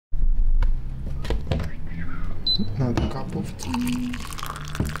Another cup of tea.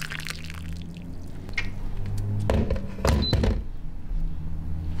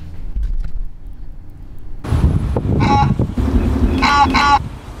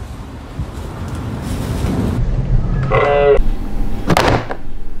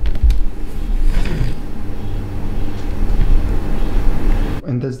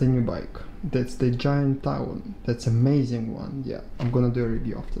 And that's the new bike. That's the Giant Talon. That's amazing one. Yeah, I'm gonna do a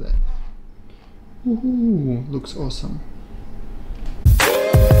review after that. Ooh, looks awesome.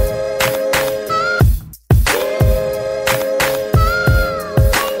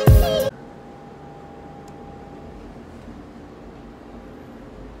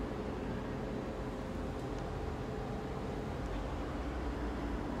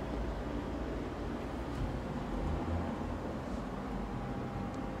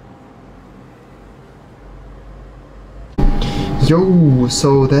 Yo,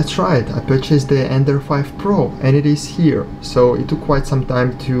 so that's right, I purchased the Ender 5 Pro and it is here. So it took quite some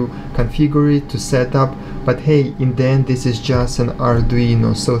time to configure it, to set up, but hey, in the end this is just an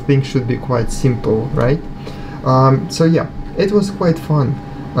Arduino, so things should be quite simple, right? So yeah, it was quite fun.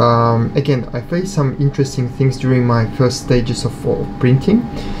 Again, I faced some interesting things during my first stages of printing.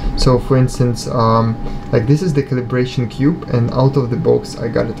 So for instance, like this is the calibration cube, and out of the box I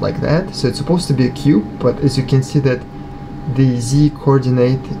got it like that. So it's supposed to be a cube, but as you can see that the Z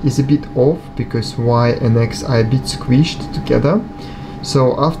coordinate is a bit off because Y and X are a bit squished together.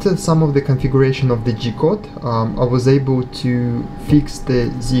 So after some of the configuration of the G-code, I was able to fix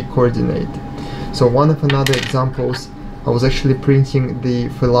the Z coordinate. So one of another examples, I was actually printing the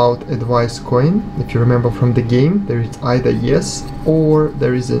Fallout Advice coin. If you remember from the game, there is either yes or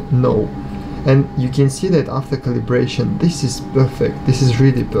there is a no. And you can see that after calibration, this is perfect. This is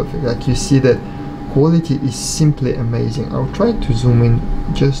really perfect. Like you see that quality is simply amazing. I'll try to zoom in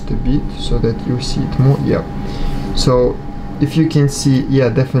just a bit so that you see it more. Yeah, so if you can see, yeah,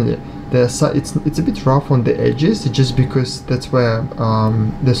 definitely it's a bit rough on the edges, just because that's where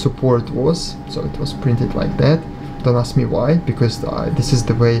the support was, so it was printed like that. Don't ask me why, because this is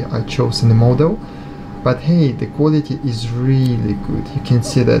the way I chose in the model. But hey, the quality is really good. You can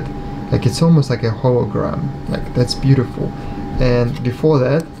see that, like, it's almost like a hologram. Like, that's beautiful. And before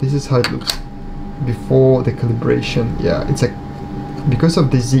that, this is how it looks before the calibration. Yeah, it's like, because of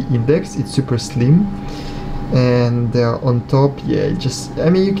the Z index, it's super slim, and on top, yeah, it just,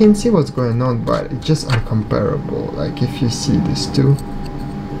 I mean, you can see what's going on, but it's just uncomparable. Like if you see this too,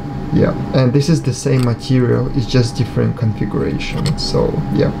 yeah, and this is the same material, it's just different configuration. So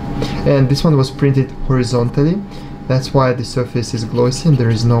yeah, and this one was printed horizontally, that's why the surface is glossy and there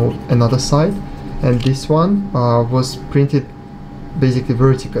is no another side. And this one was printed basically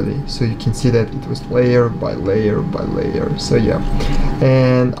vertically, so you can see that it was layer by layer by layer. So yeah,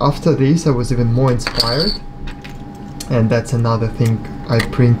 and after this I was even more inspired, and that's another thing I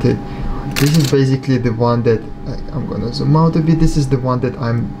printed. This is basically the one that I'm gonna zoom out a bit. This is the one that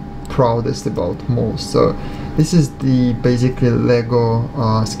I'm proudest about most. So this is the basically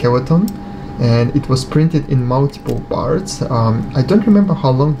Lego skeleton, and it was printed in multiple parts. I don't remember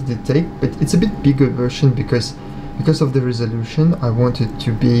how long did it take, but it's a bit bigger version because of the resolution. I wanted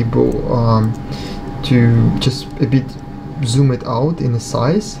to be able to just a bit zoom it out in the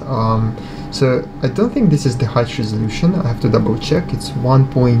size. So I don't think this is the height resolution, I have to double check. It's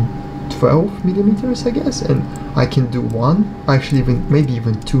 1.12 millimeters, I guess, and I can do one, actually maybe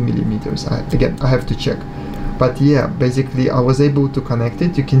even 2 millimeters. Again, I have to check. But yeah, basically I was able to connect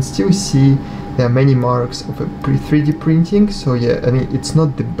it. You can still see there are many marks of a 3D printing. So yeah, I mean, it's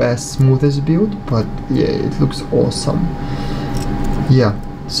not the best, smoothest build, but yeah, it looks awesome. Yeah,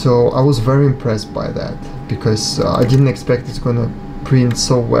 so I was very impressed by that, because I didn't expect it's gonna print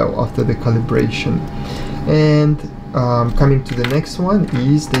so well after the calibration. And coming to the next one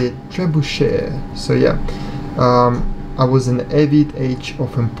is the Trebuchet. So yeah, I was an avid Age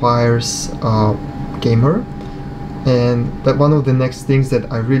of Empires gamer, and that one of the next things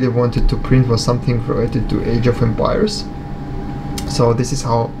that I really wanted to print was something related to Age of Empires. So this is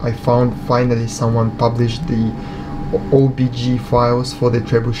how I found finally someone published the OBG files for the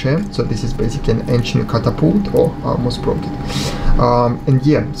Trebuchet. So this is basically an ancient catapult. Oh, I almost broke it. And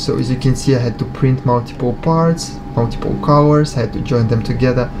yeah, so as you can see, I had to print multiple parts, multiple colors, I had to join them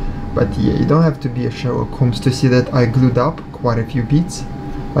together. But yeah, you don't have to be a Sherlock Holmes to see that I glued up quite a few bits.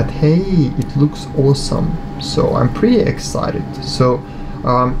 But hey, it looks awesome, so I'm pretty excited. So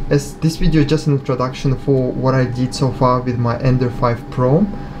as this video is just an introduction for what I did so far with my Ender 5 Pro,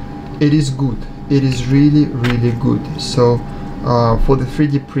 it is good. It is really, really good. So for the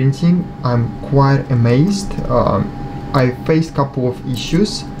 3D printing, I'm quite amazed. I faced a couple of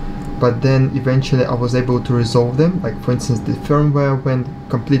issues, but then eventually I was able to resolve them. Like for instance, the firmware went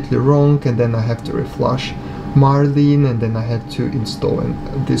completely wrong, and then I have to reflash Marlin, and then I had to install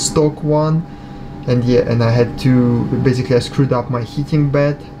the stock one, and yeah, and I had to basically I screwed up my heating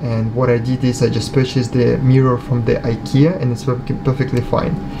bed, and what I did is I just purchased the mirror from the IKEA, and it's perfectly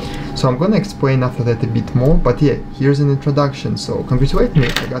fine. So I'm gonna explain after that a bit more, but yeah, here's an introduction. So congratulate me,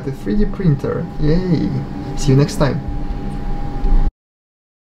 I got a 3D printer, yay! See you next time.